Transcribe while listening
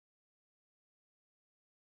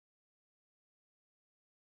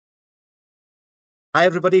Hi,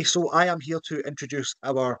 everybody. So I am here to introduce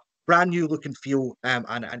our brand new look and feel and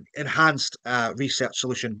an enhanced research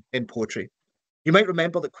solution in poetry. You might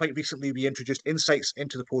remember that quite recently we introduced insights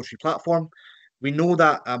into the poetry platform. We know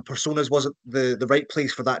that personas wasn't the right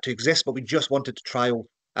place for that to exist, but we just wanted to trial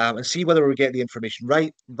and see whether we get the information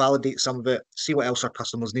right, validate some of it, see what else our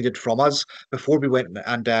customers needed from us before we went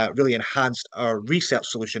and really enhanced our research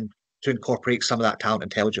solution to incorporate some of that talent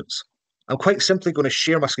intelligence. I'm quite simply going to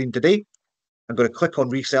share my screen today. I'm going to click on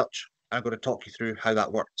research. I'm going to talk you through how that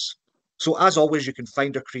works. So as always, you can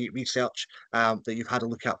find or create research that you've had a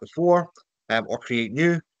look at before or create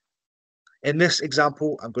new. In this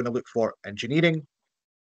example, I'm going to look for engineering.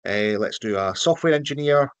 Let's do a software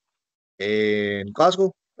engineer in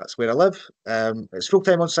Glasgow. That's where I live. It's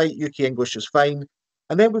full-time on site. UK English is fine.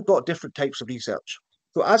 And then we've got different types of research.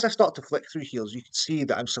 So as I start to flick through here, you can see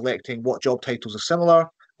that I'm selecting what job titles are similar,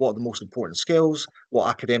 what are the most important skills, what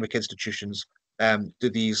academic institutions do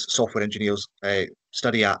these software engineers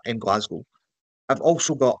study at in Glasgow. I've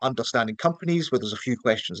also got understanding companies where there's a few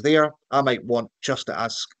questions there. I might want just to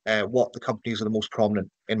ask what the companies are the most prominent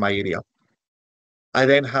in my area. I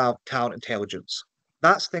then have talent intelligence.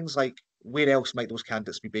 That's things like where else might those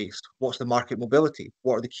candidates be based? What's the market mobility?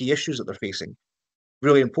 What are the key issues that they're facing?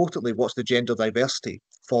 Really importantly, what's the gender diversity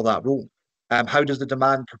for that role? How does the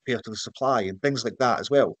demand compare to the supply and things like that as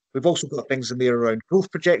well? We've also got things in there around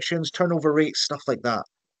growth projections, turnover rates, stuff like that.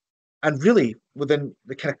 And really, within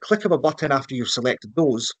the kind of click of a button after you've selected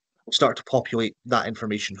those, we'll start to populate that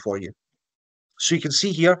information for you. So you can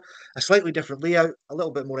see here a slightly different layout, a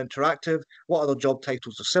little bit more interactive. What other job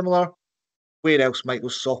titles are similar? Where else might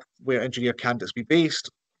those software engineer candidates be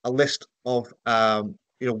based? A list of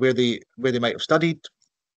where they might have studied.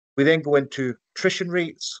 We then go into attrition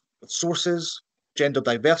rates with sources, gender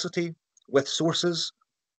diversity with sources.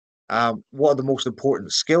 What are the most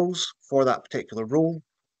important skills for that particular role?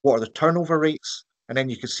 What are the turnover rates? And then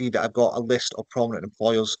you can see that I've got a list of prominent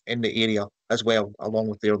employers in the area as well, along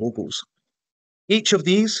with their logos. Each of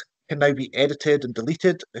these can now be edited and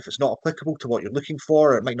deleted if it's not applicable to what you're looking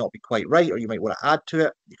for, or it might not be quite right, or you might want to add to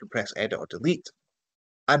it. You can press edit or delete.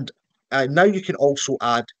 And now you can also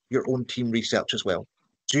add your own team research as well.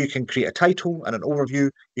 So you can create a title and an overview.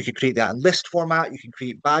 You can create that in list format. You can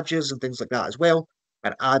create badges and things like that as well,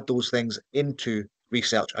 and add those things into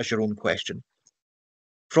research as your own question.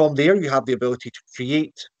 From there, you have the ability to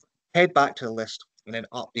create, head back to the list, and then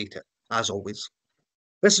update it as always.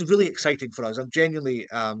 This is really exciting for us. I'm genuinely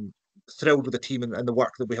thrilled with the team and the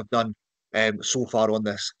work that we have done so far on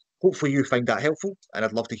this. Hopefully you find that helpful, and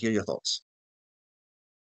I'd love to hear your thoughts.